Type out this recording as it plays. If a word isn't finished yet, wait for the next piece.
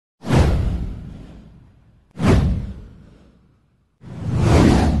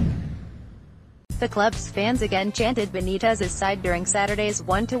The club's fans again chanted Benitez's side during Saturday's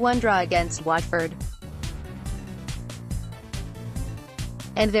 1-1 draw against Watford.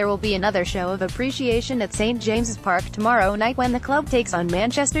 And there will be another show of appreciation at St James's Park tomorrow night when the club takes on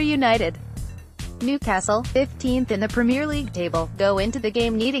Manchester United. Newcastle, 15th in the Premier League table, go into the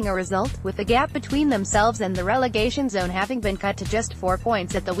game needing a result, with the gap between themselves and the relegation zone having been cut to just 4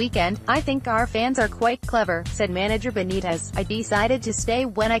 points at the weekend. "I think our fans are quite clever," said manager Benitez. "I decided to stay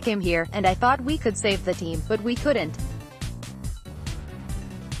when I came here, and I thought we could save the team, but we couldn't.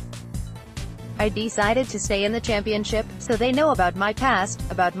 I decided to stay in the championship, so they know about my past,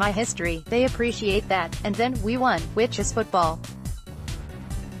 about my history, they appreciate that, and then we won, which is football.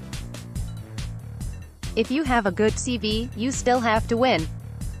 If you have a good CV, you still have to win.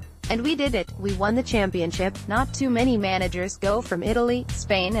 And we did it, we won the championship." Not too many managers go from Italy,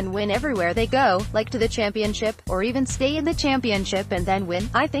 Spain and win everywhere they go, like to the championship, or even stay in the championship and then win.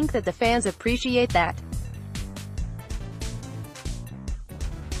 "I think that the fans appreciate that.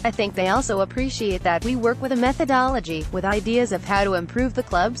 I think they also appreciate that we work with a methodology, with ideas of how to improve the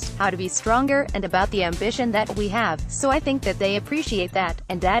clubs, how to be stronger, and about the ambition that we have, so I think that they appreciate that,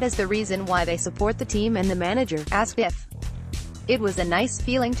 and that is the reason why they support the team." And the manager, asked if it was a nice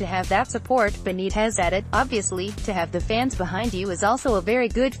feeling to have that support, Benitez added, "Obviously, to have the fans behind you is also a very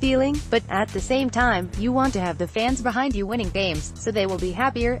good feeling, but, at the same time, you want to have the fans behind you winning games, so they will be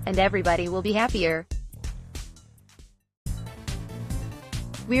happier, and everybody will be happier.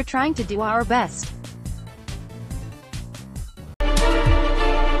 We're trying to do our best."